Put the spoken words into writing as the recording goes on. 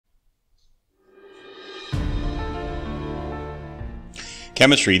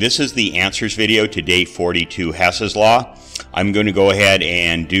Chemistry, this is the answers video to day 42, Hess's Law. I'm going to go ahead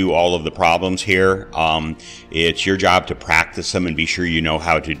and do all of the problems here. It's your job to practice them and be sure you know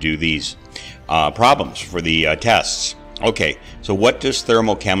how to do these problems for the tests. Okay, so what does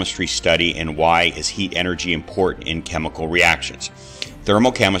thermochemistry study and why is heat energy important in chemical reactions?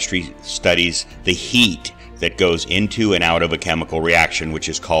 Thermochemistry studies the heat that goes into and out of a chemical reaction, which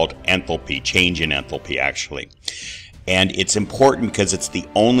is called enthalpy, change in enthalpy actually. And it's important because it's the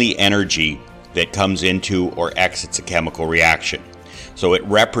only energy that comes into or exits a chemical reaction. So it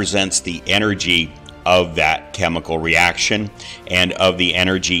represents the energy of that chemical reaction and of the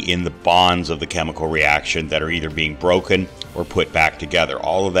energy in the bonds of the chemical reaction that are either being broken or put back together.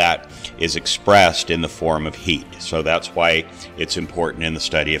 All of that is expressed in the form of heat. So that's why it's important in the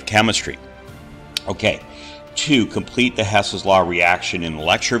study of chemistry. Okay. To complete the Hess's Law reaction in the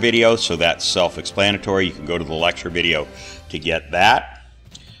lecture video, so that's self-explanatory. You can go to the lecture video to get that.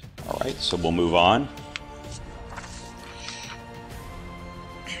 All right, so we'll move on.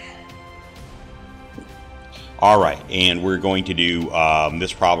 All right, and we're going to do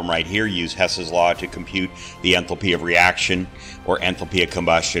this problem right here, use Hess's Law to compute the enthalpy of reaction or enthalpy of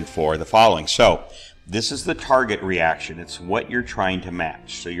combustion for the following. So this is the target reaction. It's what you're trying to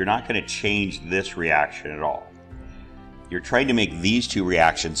match. So you're not going to change this reaction at all. You're trying to make these two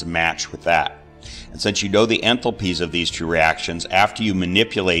reactions match with that. And since you know the enthalpies of these two reactions, after you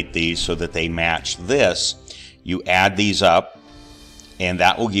manipulate these so that they match this, you add these up, and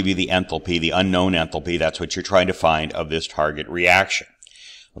that will give you the enthalpy, the unknown enthalpy. That's what you're trying to find of this target reaction.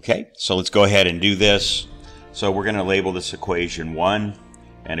 Okay, so let's go ahead and do this. So we're going to label this equation 1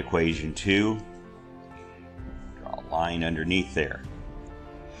 and equation 2. Line underneath there.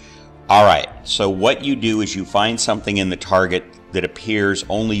 All right, so what you do is you find something in the target that appears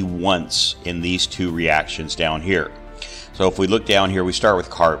only once in these two reactions down here. So if we look down here, we start with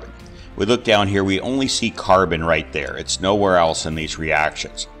carbon. We look down here, we only see carbon right there. It's nowhere else in these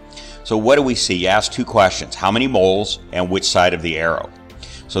reactions. So what do we see? You ask two questions. How many moles and which side of the arrow?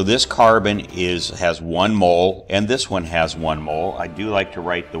 So this carbon has 1 mole and this one has 1 mole. I do like to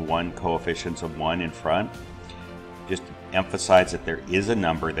write the 1 coefficients of 1 in front, just to emphasize that there is a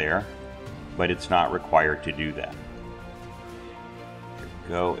number there, but it's not required to do that. There we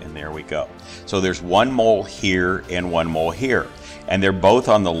go, and there we go. So there's 1 mole here and 1 mole here, and they're both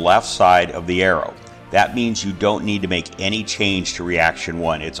on the left side of the arrow. That means you don't need to make any change to reaction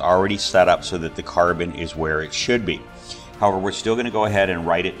 1. It's already set up so that the carbon is where it should be. However, we're still going to go ahead and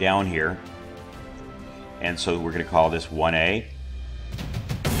write it down here, and so we're going to call this 1A.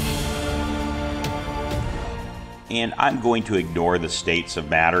 And I'm going to ignore the states of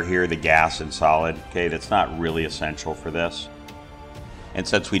matter here, the gas and solid. Okay, that's not really essential for this. And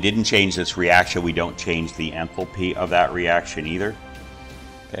since we didn't change this reaction, we don't change the enthalpy of that reaction either.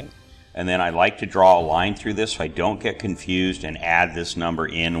 Okay, and then I like to draw a line through this so I don't get confused and add this number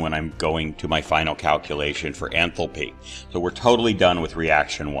in when I'm going to my final calculation for enthalpy. So we're totally done with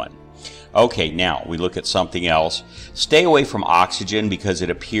reaction 1. Okay, now we look at something else. Stay away from oxygen because it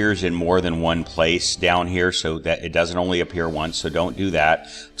appears in more than one place down here, so that it doesn't only appear once, so don't do that.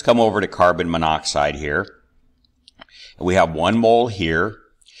 Let's come over to carbon monoxide here. We have 1 mole here,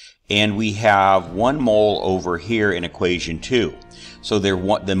 and we have 1 mole over here in equation 2. So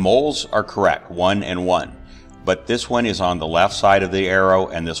the moles are correct, 1 and 1. But this one is on the left side of the arrow,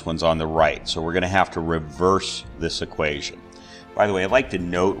 and this one's on the right. So we're going to have to reverse this equation. By the way, I'd like to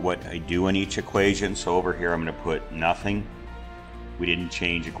note what I do in each equation. So over here I'm going to put nothing. We didn't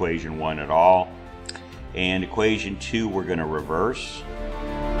change equation 1 at all. And equation 2 we're going to reverse.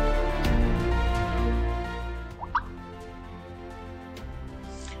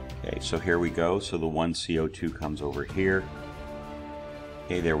 Okay, so here we go. So the 1 CO2 comes over here.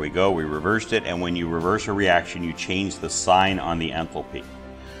 Okay, there we go. We reversed it. And when you reverse a reaction, you change the sign on the enthalpy.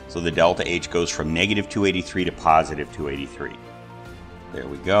 So the delta H goes from negative 283 to positive 283. There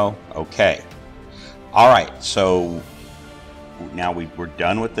we go. Okay. All right. So now we're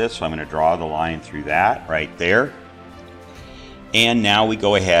done with this. So I'm going to draw the line through that right there. And now we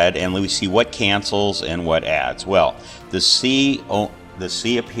go ahead and we see what cancels and what adds. Well, the C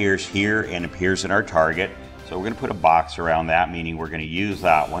appears here and appears in our target. So we're going to put a box around that, meaning we're going to use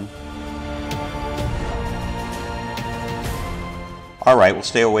that one. All right, we'll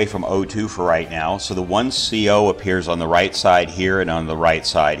stay away from O2 for right now. So the 1 CO appears on the right side here and on the right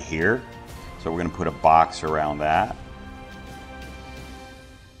side here. So we're going to put a box around that.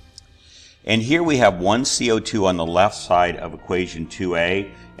 And here we have 1 CO2 on the left side of equation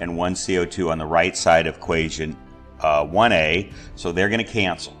 2A and 1 CO2 on the right side of equation 1A. So they're going to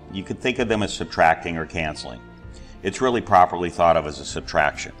cancel. You could think of them as subtracting or canceling. it's really properly thought of as a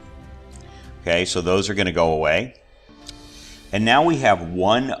subtraction. Okay, so those are going to go away. And now we have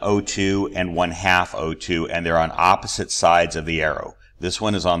 102 and 1/2 O2, and they're on opposite sides of the arrow. This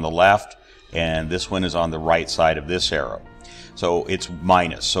one is on the left, and this one is on the right side of this arrow. So it's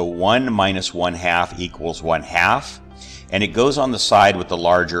minus. So 1 minus 1/2 equals 1/2, and it goes on the side with the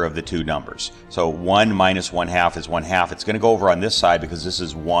larger of the two numbers. So 1 minus 1/2 is 1/2. It's going to go over on this side because this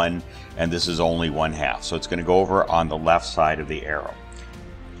is 1 and this is only 1/2. So it's going to go over on the left side of the arrow.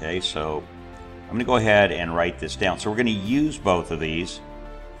 Okay, so I'm going to go ahead and write this down. So we're going to use both of these,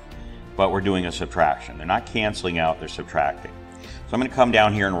 but we're doing a subtraction. They're not canceling out, they're subtracting. So I'm going to come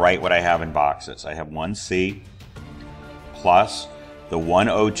down here and write what I have in boxes. I have 1C plus the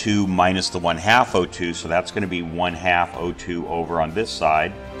 102 minus the 1/2 O2, so that's going to be 1/2 O2 over on this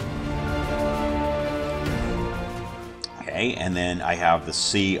side. Okay, and then I have the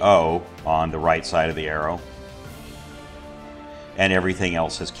CO on the right side of the arrow. And everything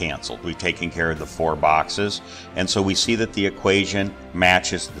else is canceled. We've taken care of the 4 boxes, and so we see that the equation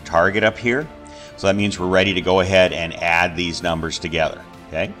matches the target up here. So that means we're ready to go ahead and add these numbers together.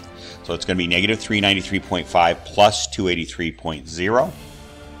 Okay, so it's going to be negative 393.5 plus 283.0,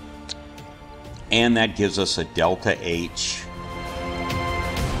 and that gives us a delta H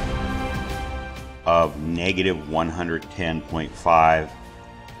of negative 110.5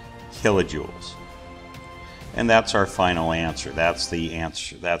 kilojoules. And that's our final answer. That's the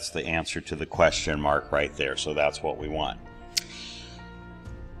answer. That's the answer to the question mark right there. So that's what we want.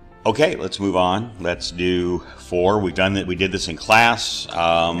 Okay, let's move on. Let's do 4. We've done that. We did this in class.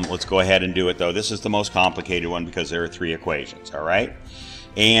 Let's go ahead and do it though. This is the most complicated one because there are 3 equations. All right,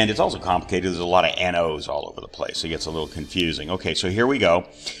 and it's also complicated. There's a lot of NOs all over the place. So it gets a little confusing. Okay, so here we go.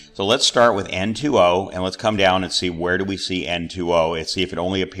 So let's start with N2O, and let's come down and see where do we see N2O and see if it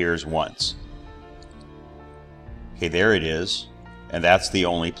only appears once. Okay, there it is, and that's the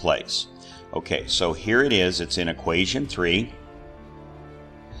only place. Okay, so here it is. It's in equation 3,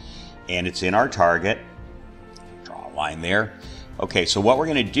 and it's in our target. Draw a line there. Okay, so what we're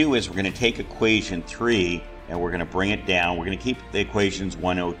going to do is we're going to take equation 3, and we're going to bring it down. We're going to keep the equations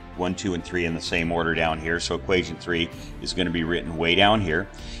 1, 2, and 3 in the same order down here. So equation 3 is going to be written way down here.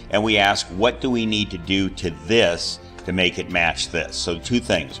 And we ask, what do we need to do to this to make it match this? So 2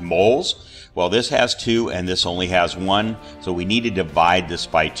 things. Moles. Well, this has 2 and this only has 1, so we need to divide this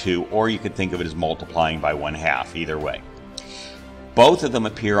by 2, or you could think of it as multiplying by 1/2, either way. Both of them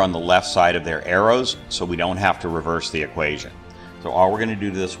appear on the left side of their arrows, so we don't have to reverse the equation. So all we're going to do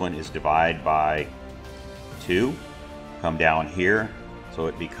to this one is divide by 2, come down here, so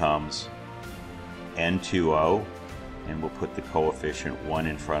it becomes N2O, and we'll put the coefficient 1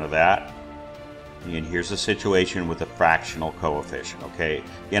 in front of that. And here's a situation with a fractional coefficient, okay?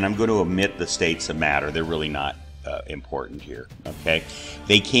 Again, I'm going to omit the states that matter. They're really not important here, okay?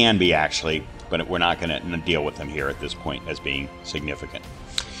 They can be actually, but we're not going to deal with them here at this point as being significant.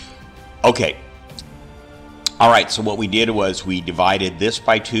 Okay. All right, so what we did was we divided this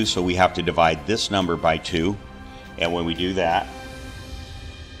by 2, so we have to divide this number by 2. And when we do that,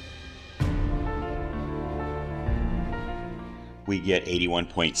 we get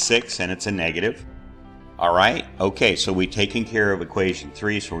 81.6, and it's a negative. All right, okay, so we've taken care of equation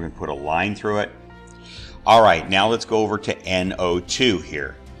 3, so we're going to put a line through it. All right, now let's go over to NO2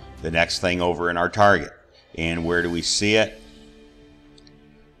 here, the next thing over in our target. And where do we see it?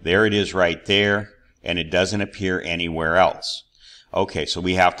 There it is right there, and it doesn't appear anywhere else. Okay, so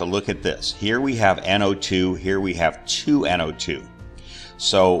we have to look at this. Here we have NO2, here we have 2 NO2.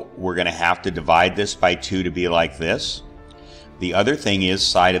 So we're going to have to divide this by 2 to be like this. The other thing is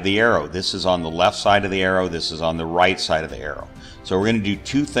side of the arrow. This is on the left side of the arrow. This is on the right side of the arrow. So we're going to do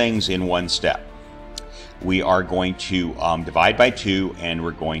 2 things in one step. We are going to divide by 2, and we're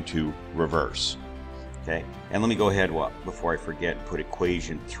going to reverse. Okay, and let me go ahead, before I forget, put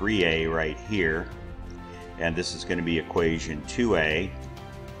equation 3a right here. And this is going to be equation 2a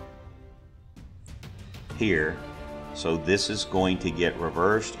here. So this is going to get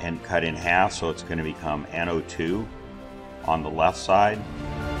reversed and cut in half. So it's going to become NO2 on the left side.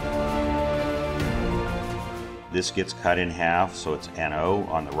 This gets cut in half, so it's NO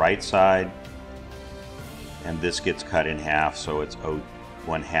on the right side. And this gets cut in half, so it's 1/2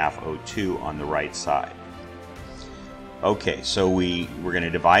 O2 on the right side. Okay, so we're going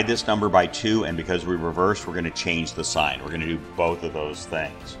to divide this number by 2, and because we reversed, we're going to change the sign. We're going to do both of those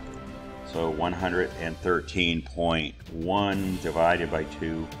things. So 113.1 divided by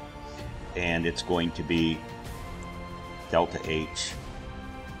 2, and it's going to be delta H.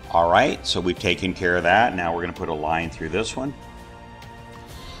 All right, so we've taken care of that. Now we're going to put a line through this one.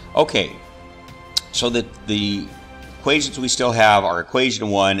 Okay, so that the Equations we still have are equation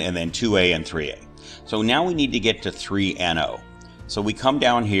 1 and then 2a and 3a. So now we need to get to 3NO. So we come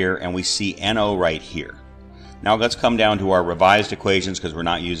down here and we see NO right here. Now let's come down to our revised equations because we're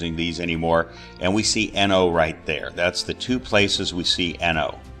not using these anymore, and we see NO right there. That's the two places we see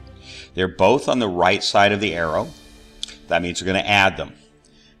NO. They're both on the right side of the arrow. That means we're going to add them.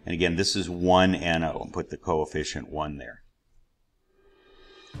 And again, this is 1NO, and put the coefficient 1 there.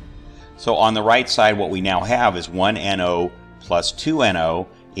 So on the right side, what we now have is 1NO plus 2NO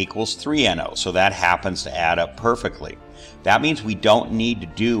equals 3NO. So that happens to add up perfectly. That means we don't need to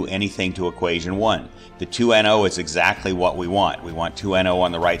do anything to equation 1. The 2NO is exactly what we want. We want 2NO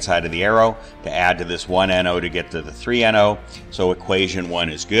on the right side of the arrow to add to this 1NO to get to the 3NO. So equation 1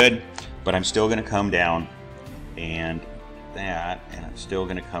 is good, but I'm still going to come down and I'm still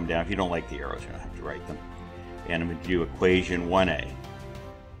going to come down. If you don't like the arrows, you don't have to write them. And I'm going to do equation 1a.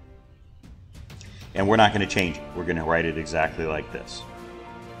 And we're not going to change it. We're going to write it exactly like this.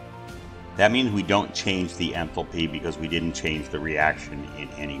 That means we don't change the enthalpy because we didn't change the reaction in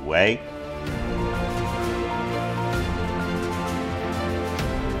any way.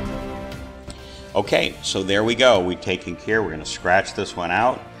 Okay, so there we go. We've taken care. We're going to scratch this one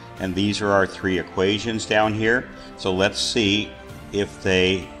out. And these are our three equations down here. So let's see if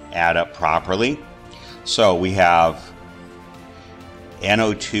they add up properly. So we have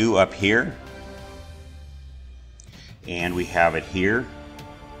NO2 up here. And we have it here.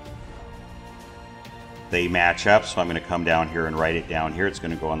 They match up, so I'm going to come down here and write it down here. It's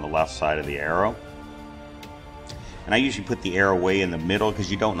going to go on the left side of the arrow. And I usually put the arrow way in the middle because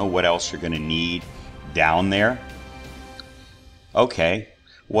you don't know what else you're going to need down there. Okay,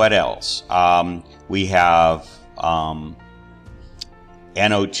 what else? We have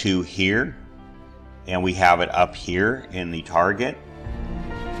NO2 here, and we have it up here in the target.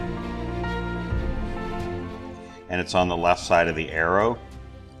 And it's on the left side of the arrow.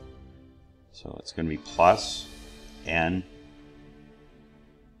 So it's going to be plus NO2.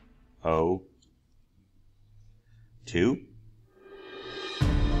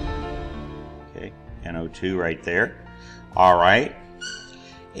 Okay, NO2 right there. All right.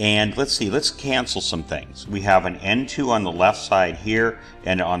 And let's see, let's cancel some things. We have an N2 on the left side here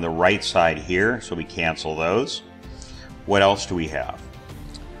and on the right side here, so we cancel those. What else do we have?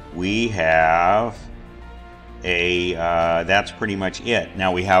 We have that's pretty much it.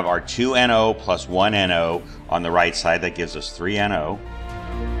 Now we have our 2NO plus 1NO on the right side. That gives us 3NO.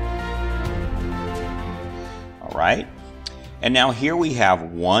 All right. And now here we have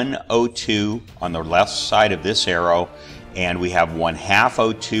 1O2 on the left side of this arrow, and we have 1/2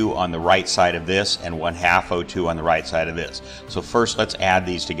 O2 on the right side of this, and 1/2 O2 on the right side of this. So first let's add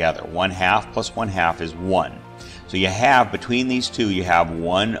these together. 1/2 plus 1/2 is 1. So you have, between these two, you have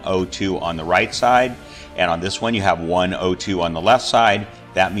 1O2 on the right side, and on this one you have 1O2 on the left side.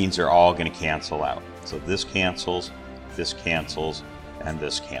 That means they're all going to cancel out. So this cancels, and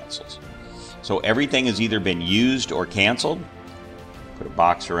this cancels. So everything has either been used or canceled. Put a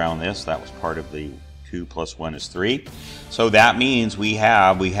box around this. That was part of the 2 plus 1 is 3. So that means we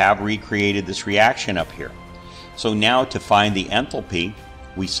have recreated this reaction up here. So now to find the enthalpy,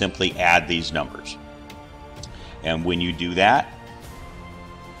 we simply add these numbers. And when you do that,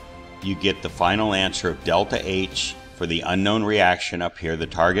 you get the final answer of delta H for the unknown reaction up here. The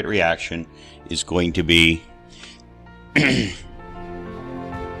target reaction is going to be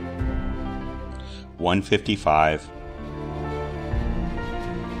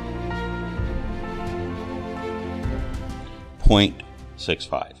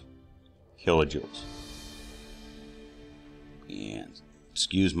kilojoules. And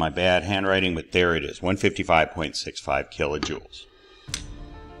excuse my bad handwriting, but there it is, 155.65 kilojoules.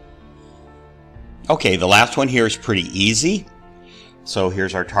 Okay, the last one here is pretty easy. So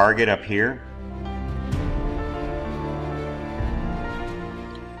here's our target up here.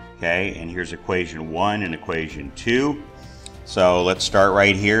 Okay, and here's equation 1 and equation 2. So let's start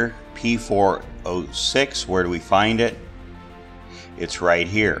right here. P4O6, where do we find it? It's right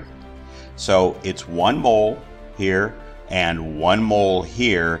here. So it's 1 mole here and 1 mole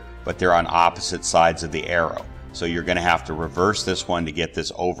here, but they're on opposite sides of the arrow. So you're going to have to reverse this one to get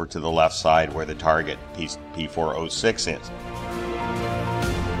this over to the left side where the target P4O6 is.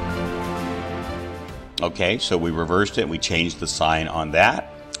 Okay, so we reversed it. We changed the sign on that.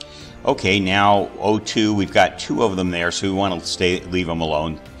 Okay, now O2, we've got 2 of them there, so we want to leave them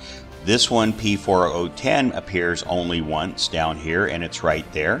alone. This one, P4O10, appears only once down here, and it's right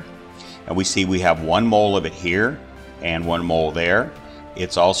there. And we see we have 1 mole of it here and 1 mole there.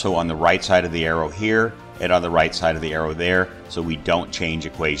 It's also on the right side of the arrow here and on the right side of the arrow there, so we don't change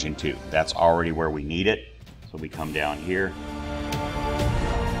equation 2. That's already where we need it, So we come down here.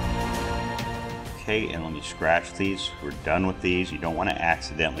 Okay, and let me scratch these. We're done with these. You don't want to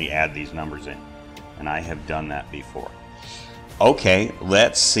accidentally add these numbers in. And I have done that before. Okay,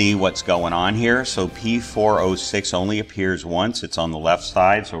 let's see what's going on here. So P406 only appears once. It's on the left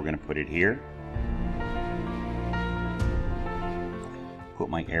side, so we're going to put it here. Put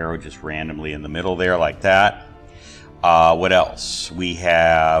my arrow just randomly in the middle there like that. What else? We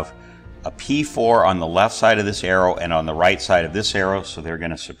have a P4 on the left side of this arrow and on the right side of this arrow, so they're going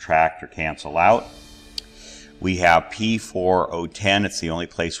to subtract or cancel out. We have P4010. It's the only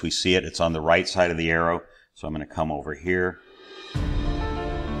place we see it. It's on the right side of the arrow, so I'm going to come over here.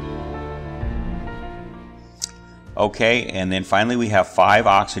 Okay, and then finally we have 5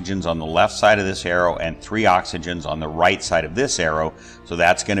 oxygens on the left side of this arrow and 3 oxygens on the right side of this arrow. So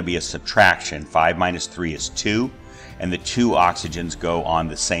that's going to be a subtraction. 5 minus 3 is 2, and the 2 oxygens go on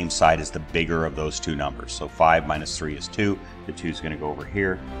the same side as the bigger of those two numbers. So 5 minus 3 is 2. The 2 is going to go over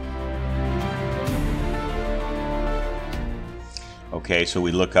here. Okay, so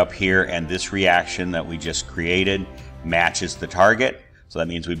we look up here, and this reaction that we just created matches the target. So that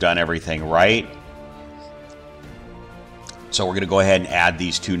means we've done everything right. So we're going to go ahead and add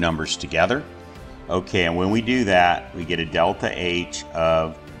these two numbers together. Okay, and when we do that, we get a delta H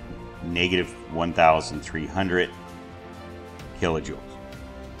of negative 1,300 kilojoules.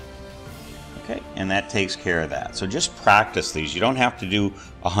 Okay, and that takes care of that. So just practice these. You don't have to do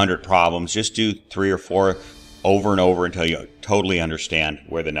 100 problems. Just do 3 or 4 over and over until you totally understand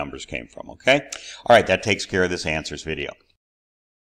where the numbers came from, okay? All right, that takes care of this answers video.